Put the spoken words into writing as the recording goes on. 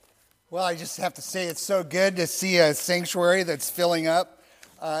Well, I just have to say it's so good to see a sanctuary that's filling up.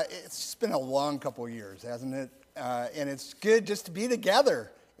 It's just been a long couple of years, hasn't it? And it's good just to be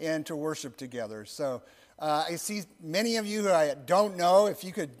together and to worship together. So I see many of you who I don't know. If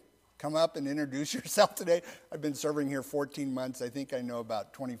you could come up and introduce yourself today. I've been serving here 14 months. I think I know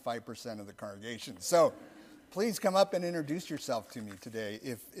about 25% of the congregation. So please come up and introduce yourself to me today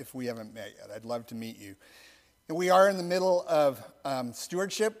if we haven't met yet. I'd love to meet you. And we are in the middle of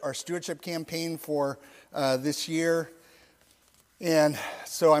stewardship, our stewardship campaign for this year. And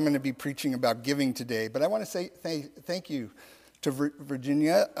so I'm going to be preaching about giving today. But I want to say thank you to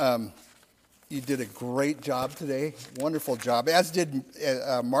Virginia. You did a great job today, wonderful job, as did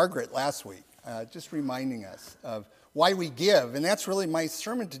Margaret last week, just reminding us of why we give. And that's really my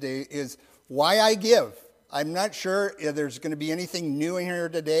sermon today is why I give. I'm not sure if there's going to be anything new in here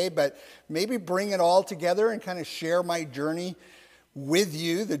today, but maybe bring it all together and kind of share my journey with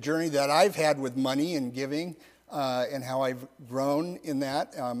you, the journey that I've had with money and giving, and how I've grown in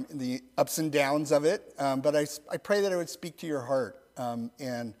that, the ups and downs of it. But I pray that it would speak to your heart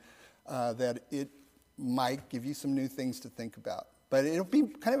and that it might give you some new things to think about. But it'll be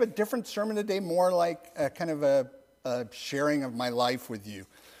kind of a different sermon today, more like kind of a sharing of my life with you.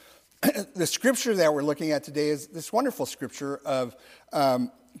 The scripture that we're looking at today is this wonderful scripture of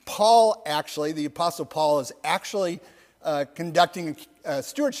Paul, actually, the Apostle Paul is actually conducting a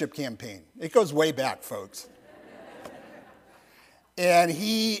stewardship campaign. It goes way back, folks. And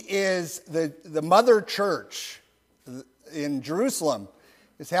he is the mother church in Jerusalem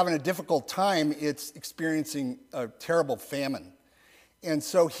is having a difficult time. It's experiencing a terrible famine. And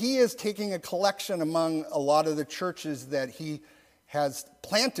so he is taking a collection among a lot of the churches that he has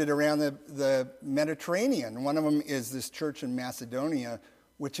planted around the Mediterranean. One of them is this church in Macedonia,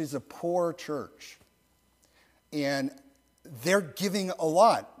 which is a poor church. And they're giving a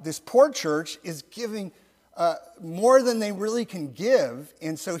lot. This poor church is giving more than they really can give.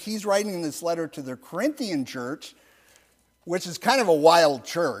 And so he's writing this letter to the Corinthian church, which is kind of a wild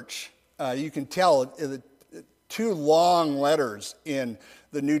church. You can tell the two long letters in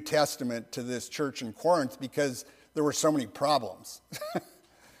the New Testament to this church in Corinth because there were so many problems.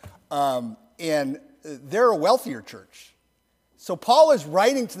 And they're a wealthier church. So Paul is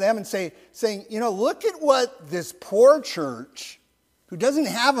writing to them and saying, look at what this poor church, who doesn't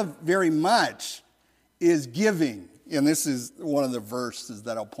have very much, is giving. And this is one of the verses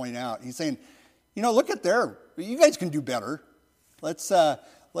that I'll point out. He's saying, look at you guys can do better. Let's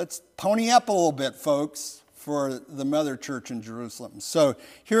pony up a little bit, folks, for the mother church in Jerusalem. So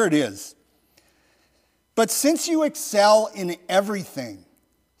here it is. But since you excel in everything,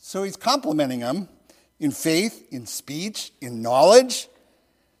 so he's complimenting them in faith, in speech, in knowledge,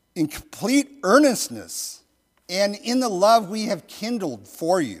 in complete earnestness, and in the love we have kindled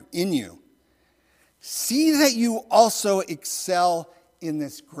in you. See that you also excel in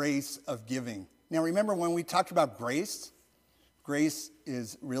this grace of giving. Now remember when we talked about grace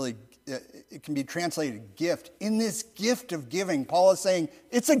is really, it can be translated gift. In this gift of giving, Paul is saying,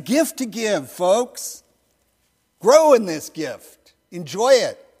 it's a gift to give, folks. Grow in this gift. Enjoy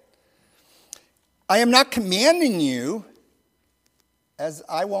it. I am not commanding you, as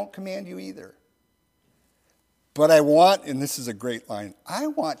I won't command you either. But I want, and this is a great line, I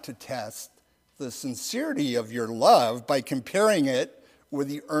want to test the sincerity of your love by comparing it with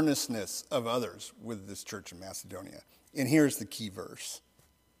the earnestness of others with this church in Macedonia. And here's the key verse.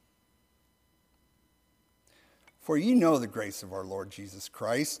 For you know the grace of our Lord Jesus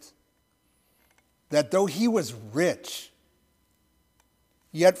Christ, that though he was rich,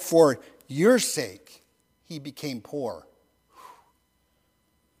 yet for your sake he became poor,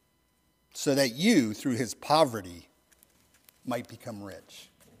 so that you, through his poverty, might become rich.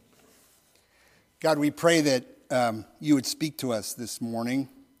 God, we pray that you would speak to us this morning,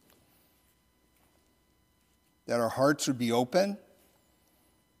 that our hearts would be open,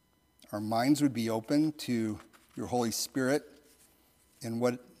 our minds would be open to your Holy Spirit and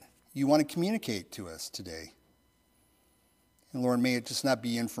what you want to communicate to us today. And Lord, may it just not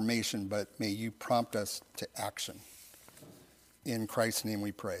be information, but may you prompt us to action. In Christ's name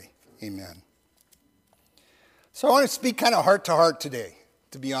we pray. Amen. So I want to speak kind of heart to heart today,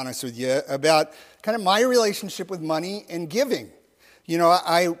 to be honest with you, about kind of my relationship with money and giving.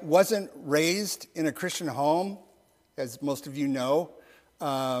 I wasn't raised in a Christian home, as most of you know.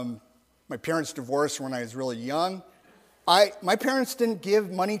 My parents divorced when I was really young. My parents didn't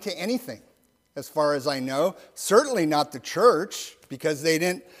give money to anything, as far as I know. Certainly not the church, because they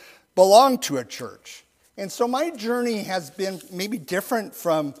didn't belong to a church. And so my journey has been maybe different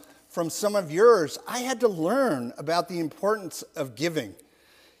from some of yours. I had to learn about the importance of giving.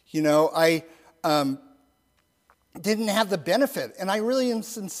 I didn't have the benefit, and I really am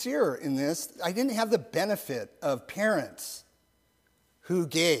sincere in this, I didn't have the benefit of parents who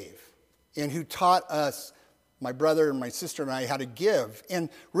gave and who taught us, my brother and my sister and I, how to give and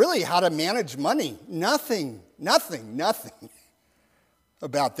really how to manage money. Nothing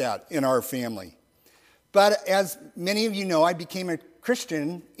about that in our family. But as many of you know, I became a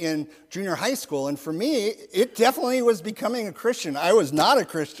Christian in junior high school, and for me, it definitely was becoming a Christian. I was not a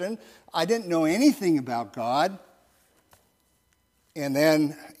Christian. I didn't know anything about God. And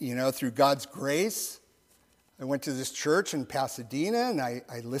then, through God's grace, I went to this church in Pasadena, and I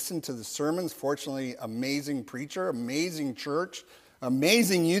listened to the sermons. Fortunately, amazing preacher, amazing church,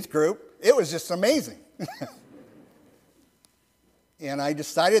 amazing youth group. It was just amazing. And I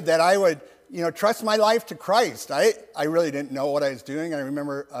decided that I would, trust my life to Christ. I really didn't know what I was doing. I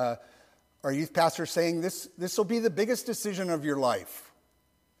remember our youth pastor saying, this will be the biggest decision of your life.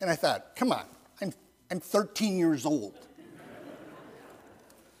 And I thought, come on, I'm 13 years old.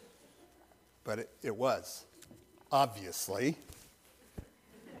 But it was, obviously.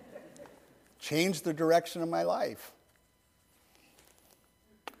 Changed the direction of my life.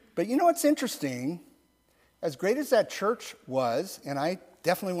 But you know what's interesting? As great as that church was, and I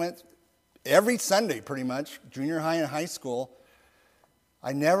definitely went every Sunday pretty much, junior high and high school,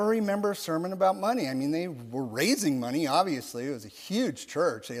 I never remember a sermon about money. I mean, they were raising money, obviously. It was a huge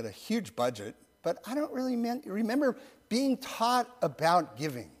church. They had a huge budget. But I don't really remember being taught about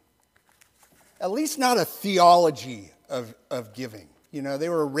giving. At least not a theology of giving. They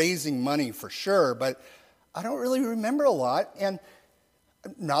were raising money for sure, but I don't really remember a lot. And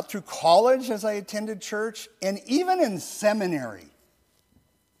not through college as I attended church, and even in seminary.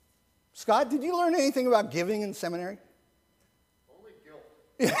 Scott, did you learn anything about giving in seminary? Only guilt.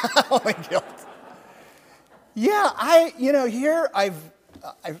 Yeah, only guilt. Yeah, here I've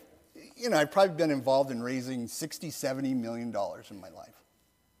probably been involved in raising $60, $70 million in my life,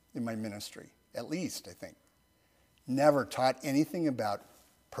 in my ministry, at least, I think. Never taught anything about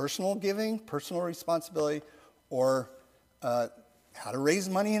personal giving, personal responsibility, or how to raise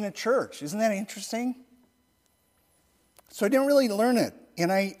money in a church. Isn't that interesting? So I didn't really learn it.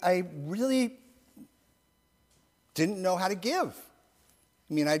 And I really didn't know how to give.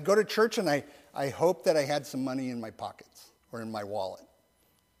 I mean, I'd go to church and I hoped that I had some money in my pockets or in my wallet,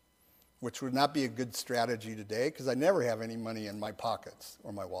 which would not be a good strategy today because I never have any money in my pockets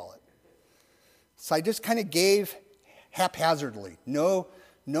or my wallet. So I just kind of gave haphazardly, no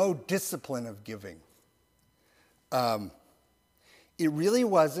discipline of giving. It really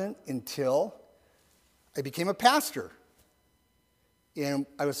wasn't until I became a pastor. And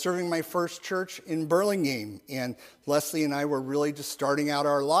I was serving my first church in Burlingame, and Leslie and I were really just starting out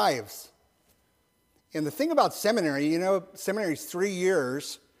our lives. And the thing about seminary, seminary's 3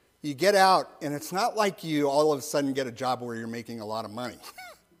 years, you get out, and it's not like you all of a sudden get a job where you're making a lot of money.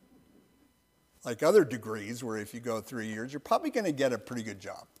 Like other degrees, where if you go 3 years, you're probably going to get a pretty good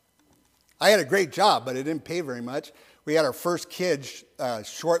job. I had a great job, but it didn't pay very much. We had our first kid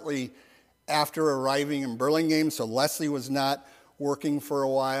shortly after arriving in Burlingame, so Leslie was not working for a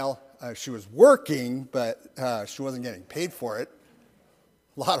while. She was working, but she wasn't getting paid for it.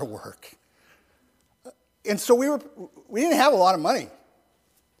 A lot of work. And so we didn't have a lot of money.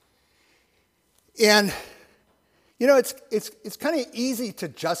 And, it's kind of easy to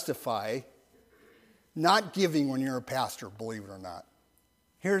justify not giving when you're a pastor, believe it or not.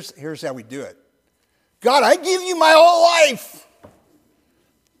 Here's how we do it. God, I give you my whole life.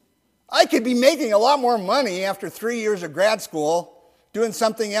 I could be making a lot more money after 3 years of grad school doing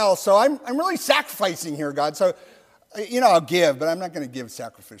something else. So I'm really sacrificing here, God. So, I'll give, but I'm not going to give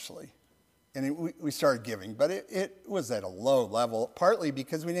sacrificially. And we started giving, but it was at a low level, partly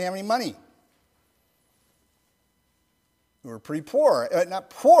because we didn't have any money. We were pretty poor. Not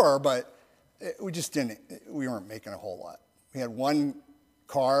poor, but we weren't making a whole lot. We had one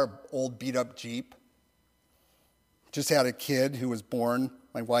car, old beat-up Jeep. Just had a kid who was born.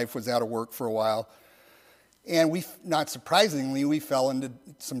 My wife was out of work for a while. And not surprisingly, we fell into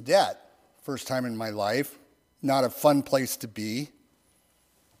some debt. First time in my life. Not a fun place to be.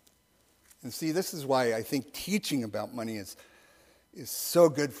 And see, this is why I think teaching about money is so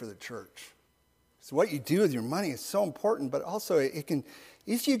good for the church. So what you do with your money is so important, but also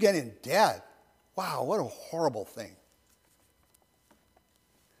if you get in debt, wow, what a horrible thing.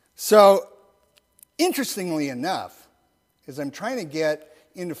 So, interestingly enough, as I'm trying to get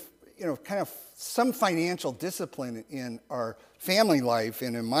into, kind of some financial discipline in our family life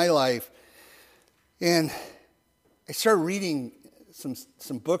and in my life, and I started reading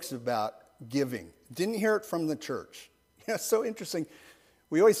some books about giving. Didn't hear it from the church. It's so interesting.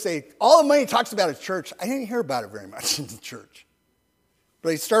 We always say, all the money talks about is church. I didn't hear about it very much in the church.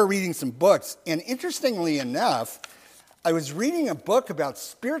 But I started reading some books. And interestingly enough, I was reading a book about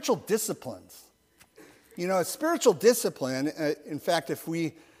spiritual disciplines. You know, a spiritual discipline, in fact, if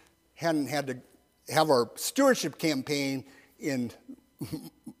we hadn't had to have our stewardship campaign during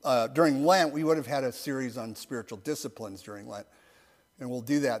Lent, we would have had a series on spiritual disciplines during Lent. And we'll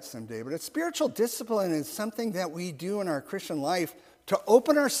do that someday. But a spiritual discipline is something that we do in our Christian life to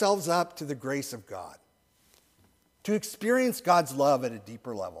open ourselves up to the grace of God, to experience God's love at a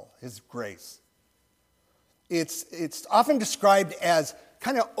deeper level, his grace. It's often described as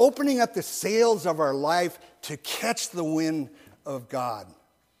kind of opening up the sails of our life to catch the wind of God,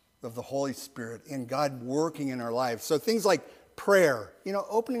 of the Holy Spirit, and God working in our lives. So things like prayer, you know,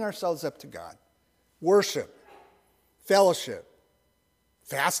 opening ourselves up to God, worship, fellowship,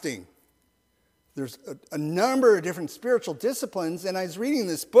 fasting. There's a number of different spiritual disciplines, and I was reading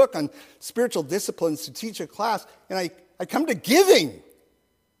this book on spiritual disciplines to teach a class, and I come to giving.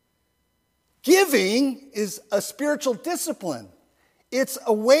 Giving is a spiritual discipline. It's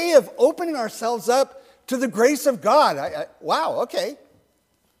a way of opening ourselves up to the grace of God. Wow, okay.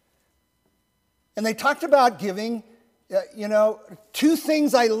 And they talked about giving, two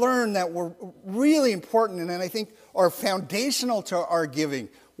things I learned that were really important and I think are foundational to our giving.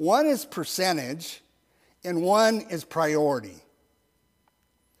 One is percentage, and one is priority.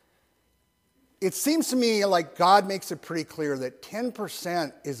 It seems to me like God makes it pretty clear that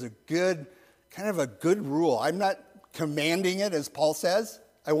 10% is a good rule. I'm not commanding it, as Paul says.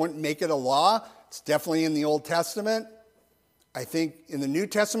 I wouldn't make it a law. It's definitely in the Old Testament. I think in the New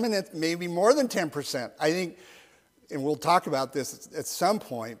Testament, it may be more than 10%. I think, and we'll talk about this at some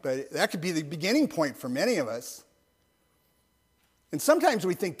point, but that could be the beginning point for many of us. And sometimes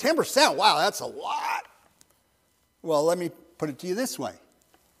we think 10%, wow, that's a lot. Well, let me put it to you this way.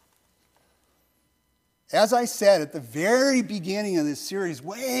 As I said at the very beginning of this series,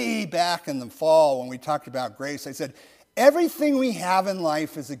 way back in the fall when we talked about grace, I said, everything we have in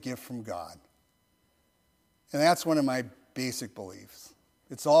life is a gift from God. And that's one of my basic beliefs.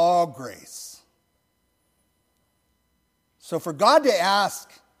 It's all grace. So for God to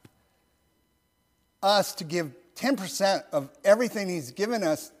ask us to give 10% of everything he's given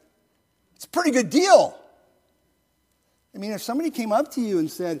us, it's a pretty good deal. I mean, if somebody came up to you and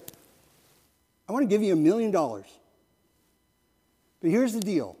said, I want to give you $1 million, but here's the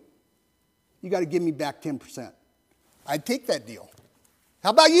deal. You got to give me back 10%. I'd take that deal.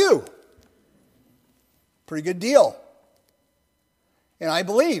 How about you? Pretty good deal. And I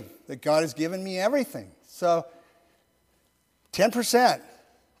believe that God has given me everything. So 10%,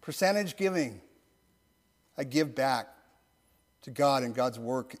 percentage giving. I give back to God and God's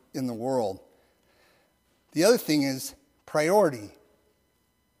work in the world. The other thing is priority.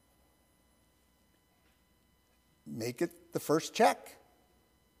 Make it the first check.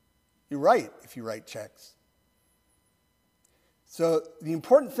 You're right if you write checks. So the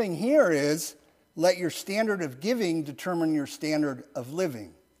important thing here is let your standard of giving determine your standard of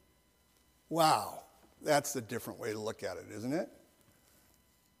living. Wow, that's a different way to look at it, isn't it?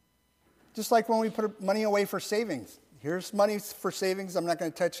 Just like when we put money away for savings. Here's money for savings. I'm not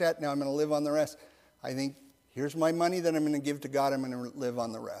going to touch that. Now I'm going to live on the rest. I think here's my money that I'm going to give to God. I'm going to live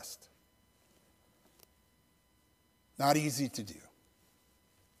on the rest. Not easy to do.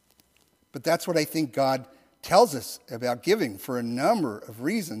 But that's what I think God tells us about giving for a number of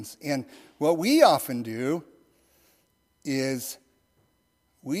reasons. And what we often do is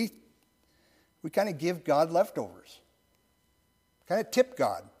we kind of give God leftovers. Kind of tip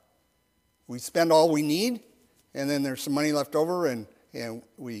God. We spend all we need, and then there's some money left over, and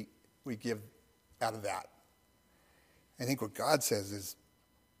we give out of that. I think what God says is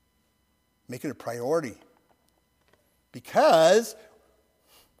make it a priority. Because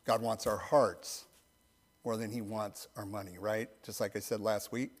God wants our hearts more than he wants our money, right? Just like I said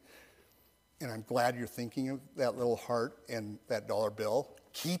last week. And I'm glad you're thinking of that little heart and that dollar bill.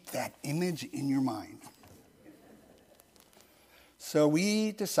 Keep that image in your mind. So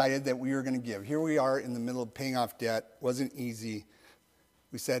we decided that we were going to give. Here we are in the middle of paying off debt. Wasn't easy.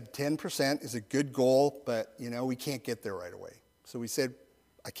 We said 10% is a good goal, but, we can't get there right away. So we said,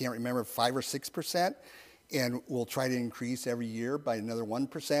 I can't remember, 5 or 6%, and we'll try to increase every year by another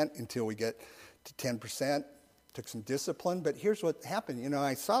 1% until we get to 10%. Took some discipline, but here's what happened.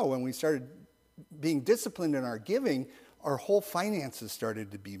 I saw when we started being disciplined in our giving, our whole finances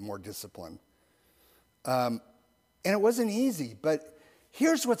started to be more disciplined. And it wasn't easy, but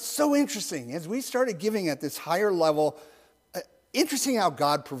here's what's so interesting. As we started giving at this higher level, interesting how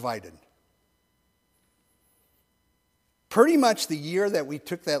God provided. Pretty much the year that we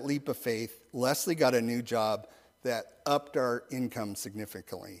took that leap of faith, Leslie got a new job that upped our income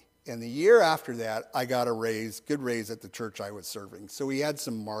significantly. And the year after that, I got a raise, good raise at the church I was serving. So we had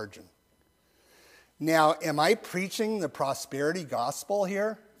some margin. Now, am I preaching the prosperity gospel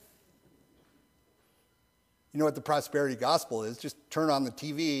here? You know what the prosperity gospel is? Just turn on the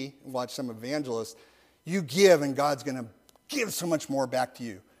TV and watch some evangelist. You give and God's going to give so much more back to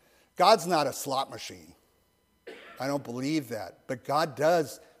you. God's not a slot machine. I don't believe that. But God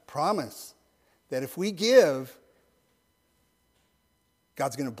does promise that if we give,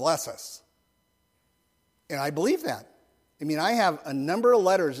 God's going to bless us. And I believe that. I mean, I have a number of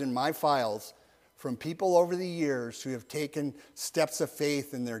letters in my files from people over the years who have taken steps of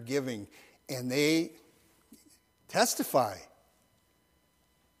faith in their giving, and they testify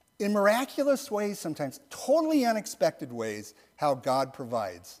in miraculous ways sometimes, totally unexpected ways, how God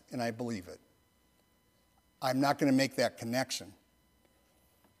provides, and I believe it. I'm not going to make that connection.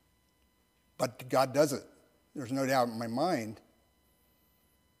 But God does it. There's no doubt in my mind.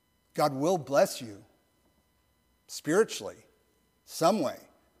 God will bless you spiritually, some way,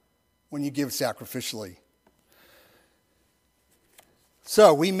 when you give sacrificially.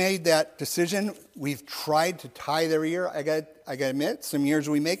 So we made that decision. We've tried to tithe every year. I got to admit, some years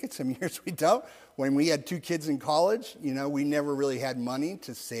we make it, some years we don't. When we had 2 kids in college, we never really had money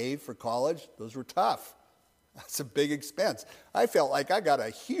to save for college. Those were tough. That's a big expense. I felt like I got a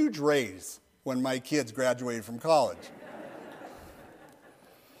huge raise when my kids graduated from college.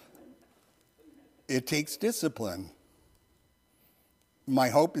 It takes discipline. My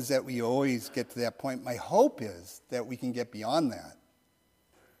hope is that we always get to that point. My hope is that we can get beyond that.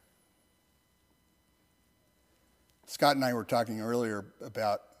 Scott and I were talking earlier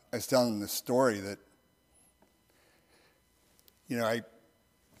about, I was telling this story that,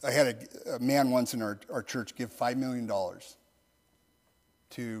 I had a man once in our church give $5 million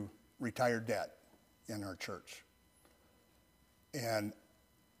to retire debt in our church. And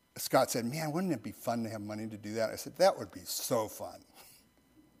Scott said, man, wouldn't it be fun to have money to do that? I said, that would be so fun.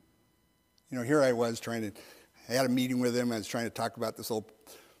 Here I was I had a meeting with him. I was trying to talk about this whole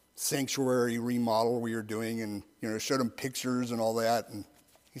sanctuary remodel we were doing and, showed him pictures and all that. And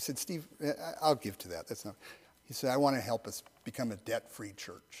he said, Steve, I'll give to that. He said, I want to help us become a debt-free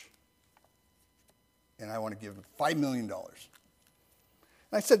church. And I want to give $5 million. And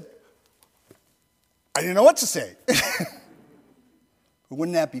I said, I didn't know what to say. But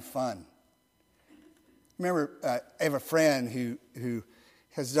wouldn't that be fun? Remember, I have a friend who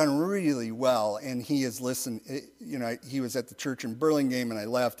has done really well, and he has listened. He was at the church in Burlingame, and I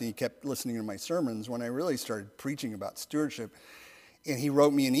left, and he kept listening to my sermons when I really started preaching about stewardship. And he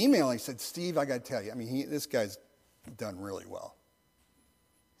wrote me an email. He said, Steve, I got to tell you, this guy's done really well.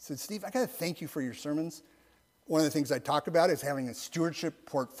 He said, Steve, I got to thank you for your sermons. One of the things I talk about is having a stewardship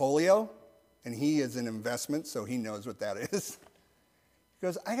portfolio, and he is an investment, so he knows what that is. He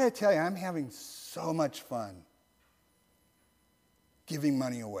goes, I got to tell you, I'm having so much fun giving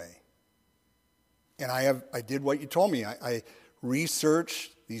money away. And I did what you told me. I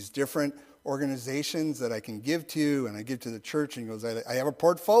researched these different organizations that I can give to, and I give to the church, and he goes, I have a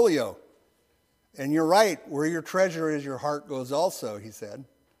portfolio. And you're right, where your treasure is, your heart goes also, he said.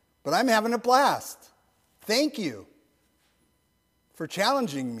 But I'm having a blast. Thank you for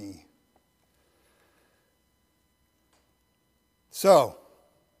challenging me. So,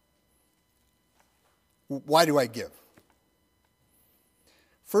 why do I give?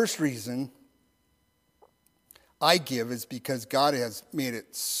 First reason I give is because God has made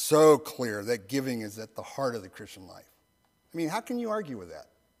it so clear that giving is at the heart of the Christian life. How can you argue with that?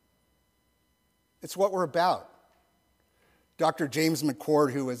 It's what we're about. Dr. James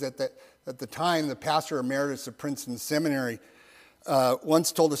McCord, who was at the time the pastor emeritus of Princeton Seminary,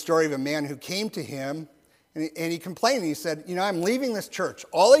 once told a story of a man who came to him, and he complained. He said, I'm leaving this church.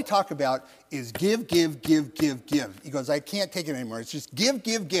 All they talk about is give, give, give, give, give. He goes, I can't take it anymore. It's just give,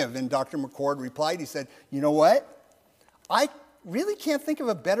 give, give. And Dr. McCord replied, he said, you know what? I really can't think of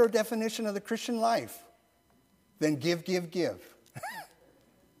a better definition of the Christian life than give, give, give.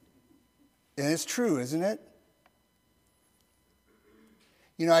 And it's true, isn't it?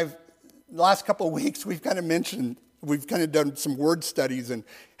 The last couple of weeks, we've kind of done some word studies and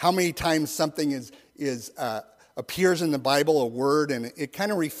how many times something appears in the Bible, a word, and it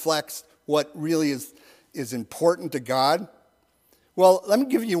kind of reflects what really is important to God. Well, let me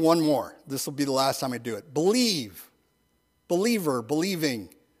give you one more. This will be the last time I do it. Believe. Believer,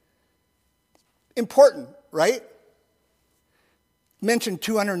 believing. Important, right? Mentioned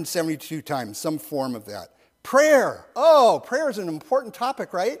 272 times, some form of that. Prayer. Oh, prayer is an important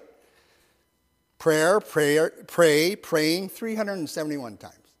topic, right? Praying 371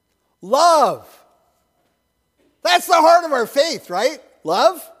 times. Love. That's the heart of our faith, right?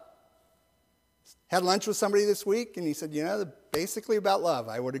 Love. Had lunch with somebody this week, and he said, basically about love.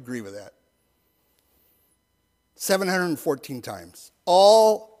 I would agree with that. 714 times.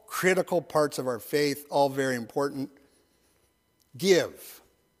 All critical parts of our faith, all very important. Give.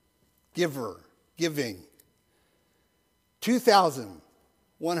 Giver. Giving.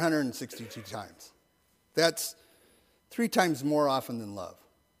 2,162 times. That's 3 times more often than love.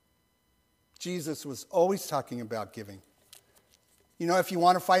 Jesus was always talking about giving. If you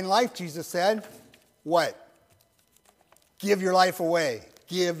want to find life, Jesus said, what? Give your life away.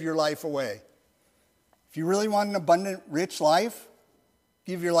 Give your life away. If you really want an abundant, rich life,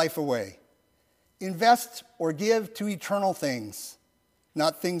 give your life away. Invest or give to eternal things,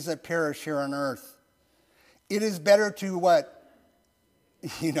 not things that perish here on earth. It is better to what?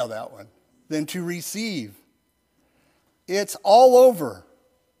 You know that one. Than to receive. It's all over.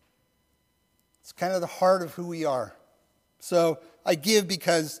 It's kind of the heart of who we are. So I give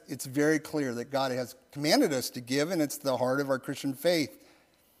because it's very clear that God has commanded us to give, and it's the heart of our Christian faith.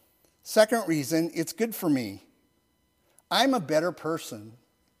 Second reason, it's good for me. I'm a better person,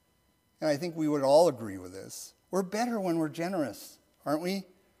 and I think we would all agree with this. We're better when we're generous, aren't we?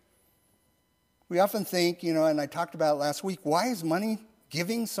 We often think, and I talked about it last week, why is money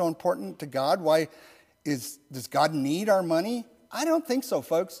giving so important to God? Does God need our money? I don't think so,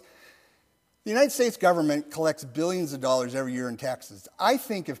 folks. The United States government collects billions of dollars every year in taxes. I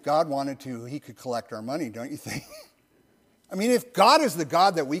think if God wanted to, he could collect our money, don't you think? I mean, if God is the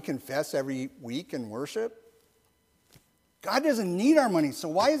God that we confess every week in worship, God doesn't need our money. So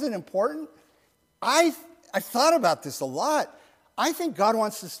why is it important? I've thought about this a lot. I think God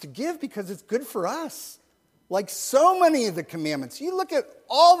wants us to give because it's good for us. Like so many of the commandments. You look at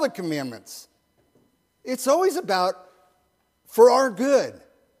all the commandments. It's always about for our good.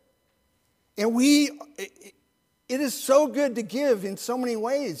 And it is so good to give in so many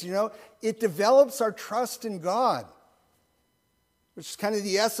ways, It develops our trust in God, which is kind of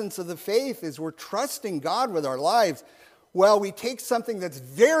the essence of the faith, is we're trusting God with our lives. Well, we take something that's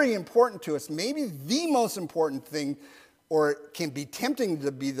very important to us, maybe the most important thing, or it can be tempting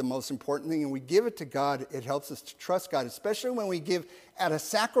to be the most important thing, and we give it to God. It helps us to trust God, especially when we give at a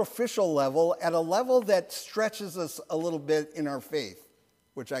sacrificial level, at a level that stretches us a little bit in our faith,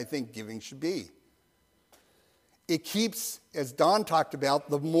 which I think giving should be. It keeps, as Don talked about,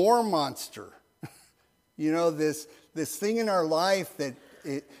 the more monster. This thing in our life that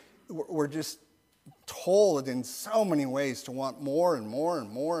we're just told in so many ways to want more and more and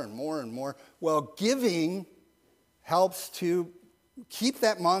more and more and more. Well, giving helps to keep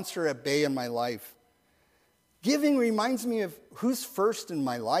that monster at bay in my life. Giving reminds me of who's first in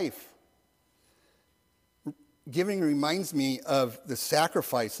my life. Giving reminds me of the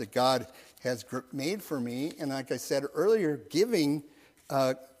sacrifice that God has made for me. And like I said earlier, giving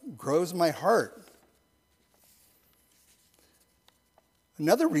grows my heart.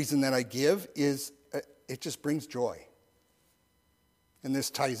 Another reason that I give is it just brings joy. And this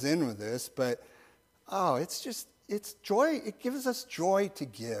ties in with this, but it's joy. It gives us joy to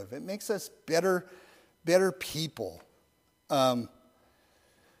give. It makes us better people. My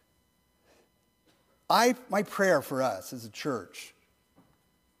prayer for us as a church,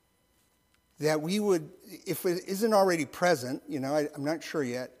 that we would, if it isn't already present, I'm not sure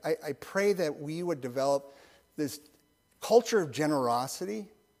yet, I pray that we would develop this culture of generosity,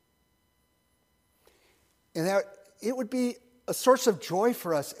 and that it would be a source of joy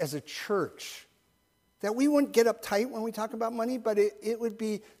for us as a church. That we wouldn't get uptight when we talk about money, but it would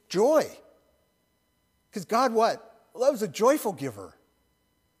be joy. Because God what? Loves a joyful giver.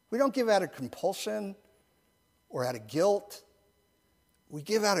 We don't give out of compulsion or out of guilt. We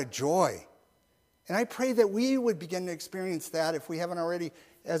give out of joy. And I pray that we would begin to experience that, if we haven't already,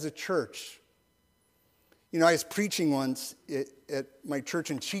 as a church. I was preaching once at my church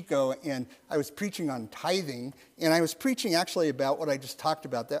in Chico, and I was preaching on tithing, and I was preaching actually about what I just talked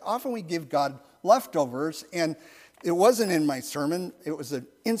about, that often we give God leftovers, and it wasn't in my sermon. It was an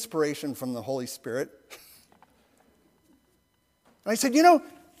inspiration from the Holy Spirit. And I said,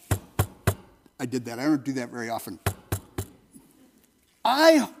 I did that. I don't do that very often.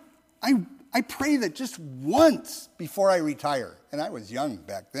 I pray that just once before I retire, and I was young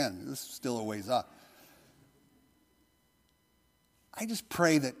back then. This is still a ways off. I just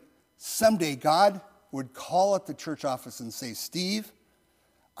pray that someday God would call at the church office and say, Steve,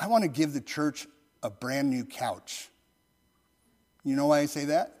 I want to give the church a brand new couch. You know why I say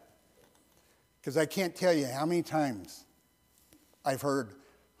that? Because I can't tell you how many times I've heard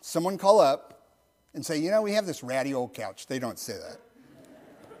someone call up and say, we have this ratty old couch. They don't say that.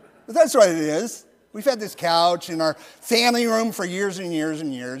 But that's what it is. We've had this couch in our family room for years and years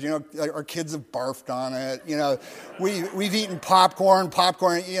and years. Our kids have barfed on it. We've eaten popcorn,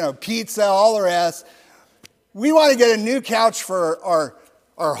 pizza, all the rest. We want to get a new couch for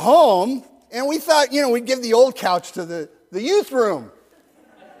our home, and we thought, we'd give the old couch to the youth room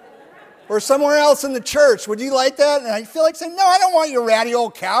or somewhere else in the church. Would you like that? And I feel like saying, no, I don't want your ratty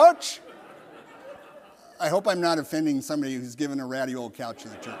old couch. I hope I'm not offending somebody who's given a ratty old couch to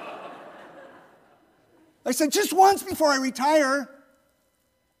the church. I said, just once before I retire.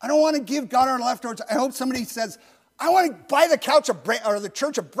 I don't want to give God our leftovers. I hope somebody says, I want to buy the church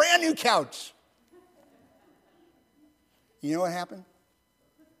a brand new couch. You know what happened?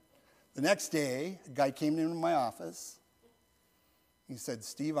 The next day, a guy came into my office. He said,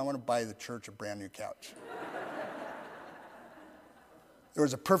 Steve, I want to buy the church a brand new couch. There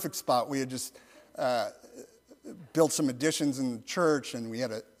was a perfect spot. We had just built some additions in the church, and we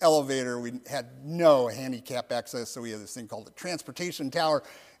had an elevator. We had no handicap access, so we had this thing called the transportation tower,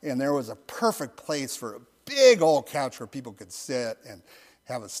 and there was a perfect place for a big old couch where people could sit and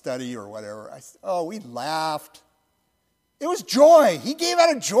have a study or whatever. We laughed. It was joy. He gave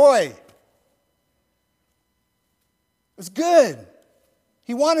out of joy. It was good.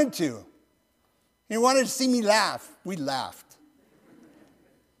 He wanted to. He wanted to see me laugh. We laughed.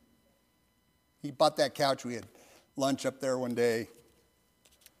 He bought that couch. We had lunch up there one day.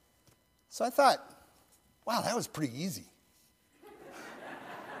 So I thought, wow, that was pretty easy.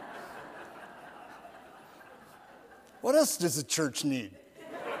 What else does the church need?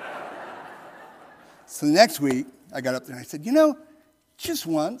 So the next week, I got up there and I said, just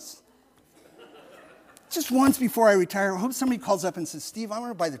once before I retire, I hope somebody calls up and says, Steve, I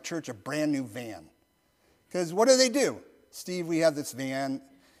want to buy the church a brand new van. Because what do? Steve, we have this van,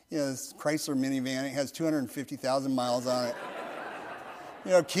 this Chrysler minivan. It has 250,000 miles on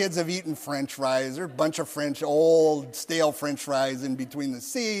it. Kids have eaten French fries. There's a bunch of old, stale French fries in between the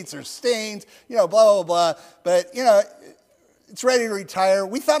seats. There's stains, blah, blah, blah. But, it's ready to retire.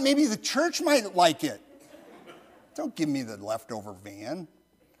 We thought maybe the church might like it. Don't give me the leftover van.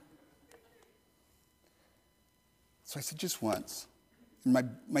 So I said, just once. And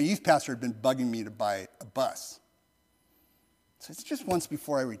my youth pastor had been bugging me to buy a bus. So it's just once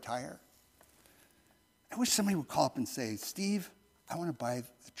before I retire. I wish somebody would call up and say, Steve, I want to buy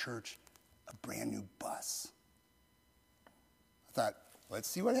the church a brand new bus. I thought, let's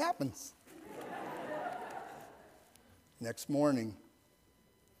see what happens. Next morning,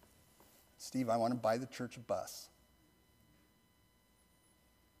 Steve, I want to buy the church a bus.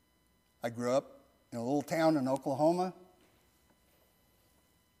 I grew up in a little town in Oklahoma.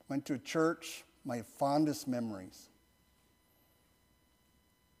 Went to a church. My fondest memories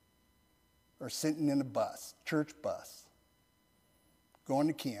are sitting in a bus, church bus, going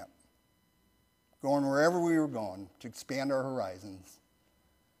to camp, going wherever we were going to expand our horizons.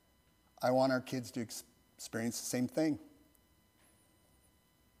 I want our kids to experience the same thing.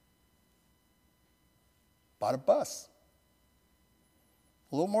 Bought a bus.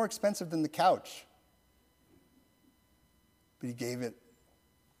 A little more expensive than the couch. But he gave it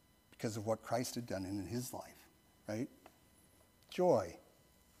because of what Christ had done in his life, right? Joy.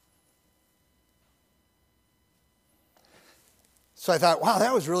 So I thought, wow,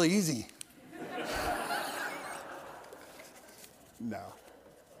 that was really easy. No.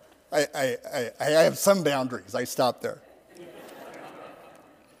 I have some boundaries. I stopped there.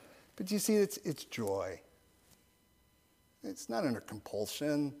 But you see, it's joy. It's not under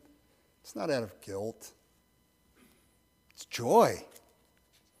compulsion. It's not out of guilt. It's joy.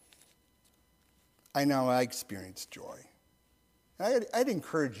 I know I experienced joy. I'd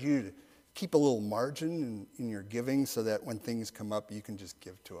encourage you to keep a little margin in your giving so that when things come up, you can just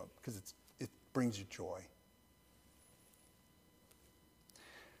give to them because it brings you joy.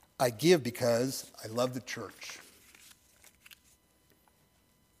 I give because I love the church.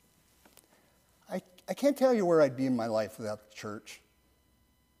 I can't tell you where I'd be in my life without the church.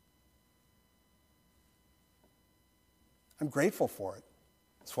 I'm grateful for it.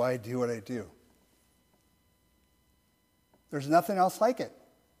 That's why I do what I do. There's nothing else like it.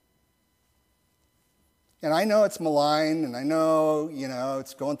 And I know it's maligned, and I know,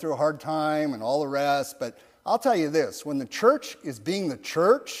 it's going through a hard time and all the rest, but I'll tell you this, when the church is being the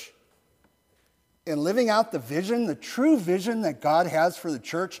church and living out the vision, the true vision that God has for the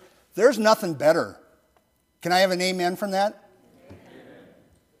church, there's nothing better. Can I have an amen from that? Amen.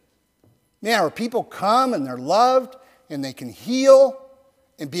 Man, where people come and they're loved and they can heal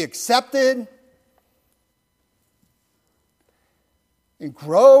and be accepted. and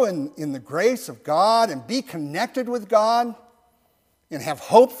grow in the grace of God and be connected with God and have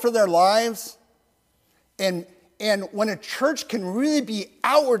hope for their lives. And when a church can really be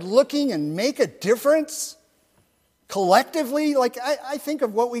outward looking and make a difference collectively, like I think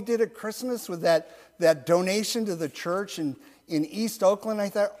of what we did at Christmas with that donation to the church in East Oakland. I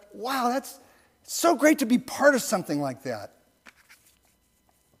thought, wow, that's so great to be part of something like that.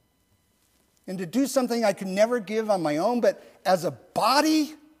 And to do something I could never give on my own, but as a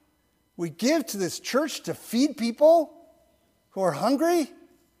body, we give to this church to feed people who are hungry.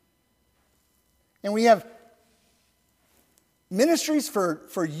 And we have ministries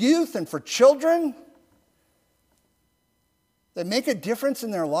for youth and for children that make a difference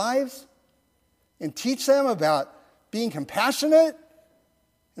in their lives and teach them about being compassionate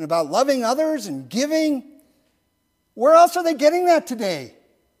and about loving others and giving. Where else are they getting that today?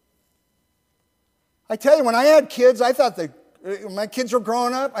 I tell you, when I had kids, I thought that when my kids were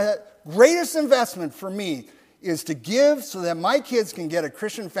growing up, I thought greatest investment for me is to give so that my kids can get a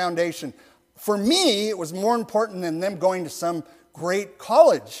Christian foundation. For me, it was more important than them going to some great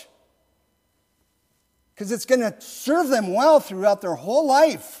college, because it's going to serve them well throughout their whole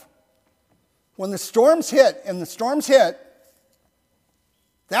life. When the storms hit,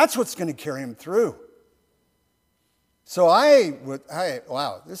 that's what's going to carry them through. So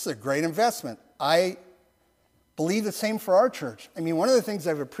wow, this is a great investment. I believe the same for our church. I mean, one of the things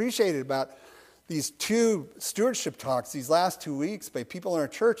I've appreciated about these 2 stewardship talks these last 2 weeks by people in our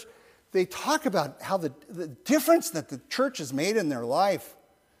church, they talk about how the difference that the church has made in their life.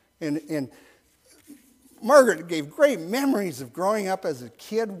 And Margaret gave great memories of growing up as a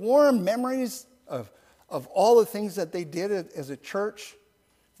kid, warm memories of all the things that they did as a church.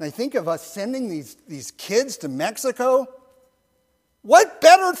 And I think of us sending these kids to Mexico. What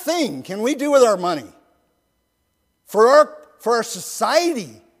better thing can we do with our money for our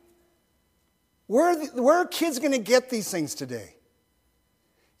society? Where are kids going to get these things today?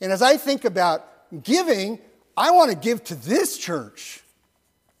 And as I think about giving, I want to give to this church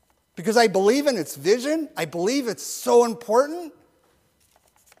because I believe in its vision. I believe it's so important.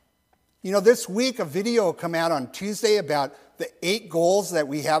 You know, this week a video will come out on Tuesday about the 8 goals that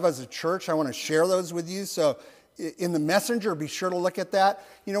we have as a church. I want to share those with you. So in the messenger, be sure to look at that.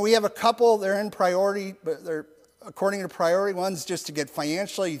 You know, we have a couple, they're in priority, but they're according to priority. One's just to get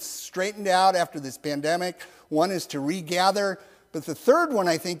financially straightened out after this pandemic. One is to regather. But the third one,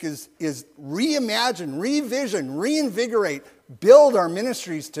 I think, is reimagine, revision, reinvigorate, build our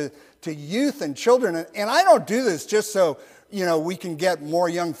ministries to youth and children. And I don't do this just so, you know, we can get more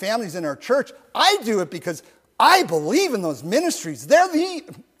young families in our church. I do it because I believe in those ministries. They're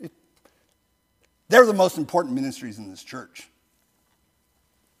the most important ministries in this church.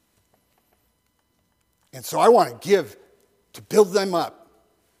 And so I want to give to build them up.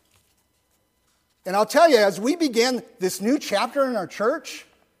 And I'll tell you, as we began this new chapter in our church,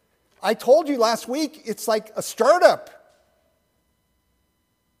 I told you last week, it's like a startup.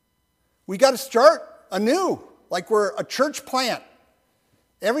 We got to start anew, like we're a church plant.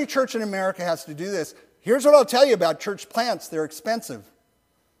 Every church in America has to do this. Here's what I'll tell you about church plants. They're expensive.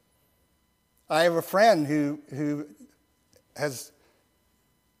 I have a friend who has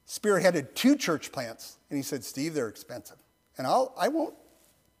spearheaded 2 church plants, and he said, Steve, they're expensive. And I won't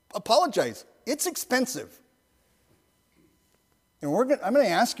apologize. It's expensive. And I'm going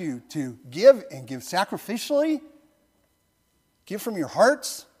to ask you to give and give sacrificially. Give from your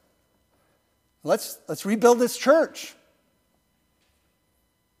hearts. Let's rebuild this church.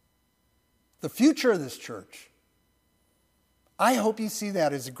 The future of this church. I hope you see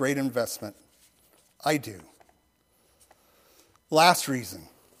that as a great investment. I do. Last reason.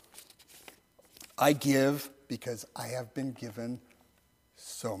 I give because I have been given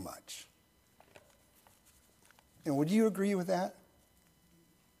so much. And would you agree with that?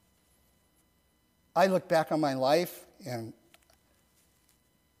 I look back on my life and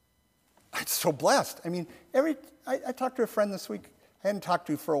I'm so blessed. I mean, I talked to a friend this week I hadn't talked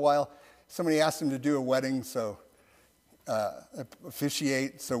to for a while. Somebody asked him to do a wedding, so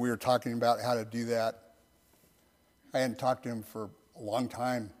officiate, so we were talking about how to do that. I hadn't talked to him for a long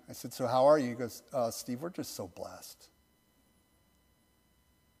time. I said, so how are you? He goes, Steve, we're just so blessed.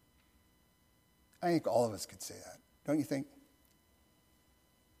 I think all of us could say that, don't you think?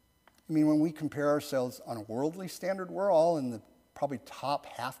 I mean, when we compare ourselves on a worldly standard, we're all in the probably top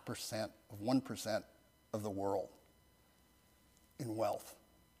 0.5% of 1% of the world in wealth.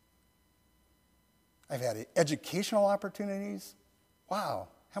 I've had educational opportunities. Wow,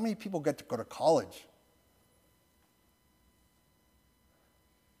 how many people get to go to college?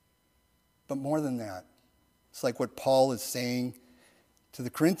 But more than that, it's like what Paul is saying to the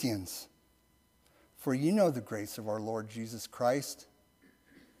Corinthians, "For you know the grace of our Lord Jesus Christ,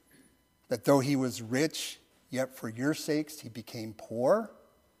 that though he was rich, yet for your sakes he became poor,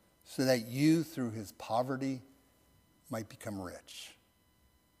 so that you through his poverty might become rich."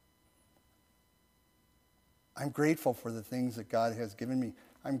 I'm grateful for the things that God has given me.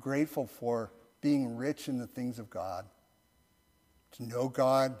 I'm grateful for being rich in the things of God. To know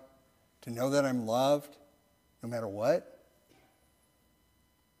God, to know that I'm loved no matter what.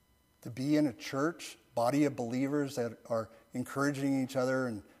 To be in a church, body of believers that are encouraging each other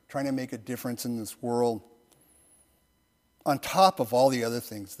and trying to make a difference in this world. On top of all the other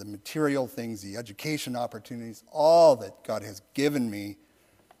things, the material things, the education opportunities, all that God has given me,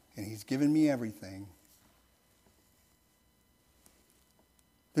 and he's given me everything.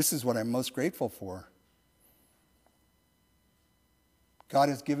 This is what I'm most grateful for. God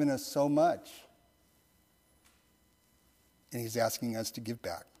has given us so much, and he's asking us to give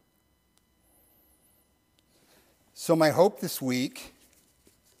back. So my hope this week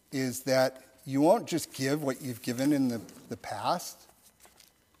is that you won't just give what you've given in the past,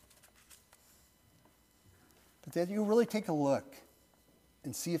 but that you really take a look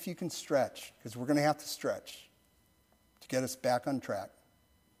and see if you can stretch, because we're going to have to stretch to get us back on track.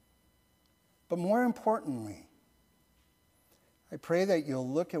 But more importantly, I pray that you'll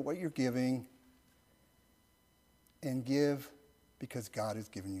look at what you're giving and give because God has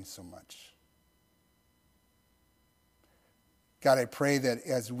given you so much. God, I pray that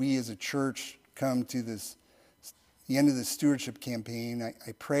as we as a church come to the end of the stewardship campaign,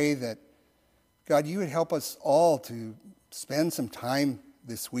 I pray that, God, you would help us all to spend some time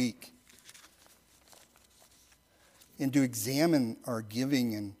this week and to examine our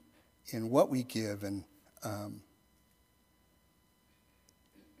giving and what we give. And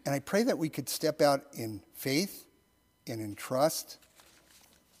I pray that we could step out in faith and in trust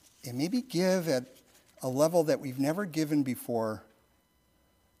and maybe give at a level that we've never given before.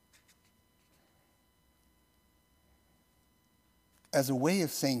 As a way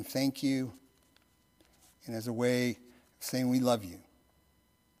of saying thank you and as a way of saying we love you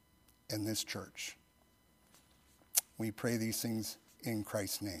in this church. We pray these things in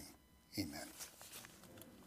Christ's name. Amen.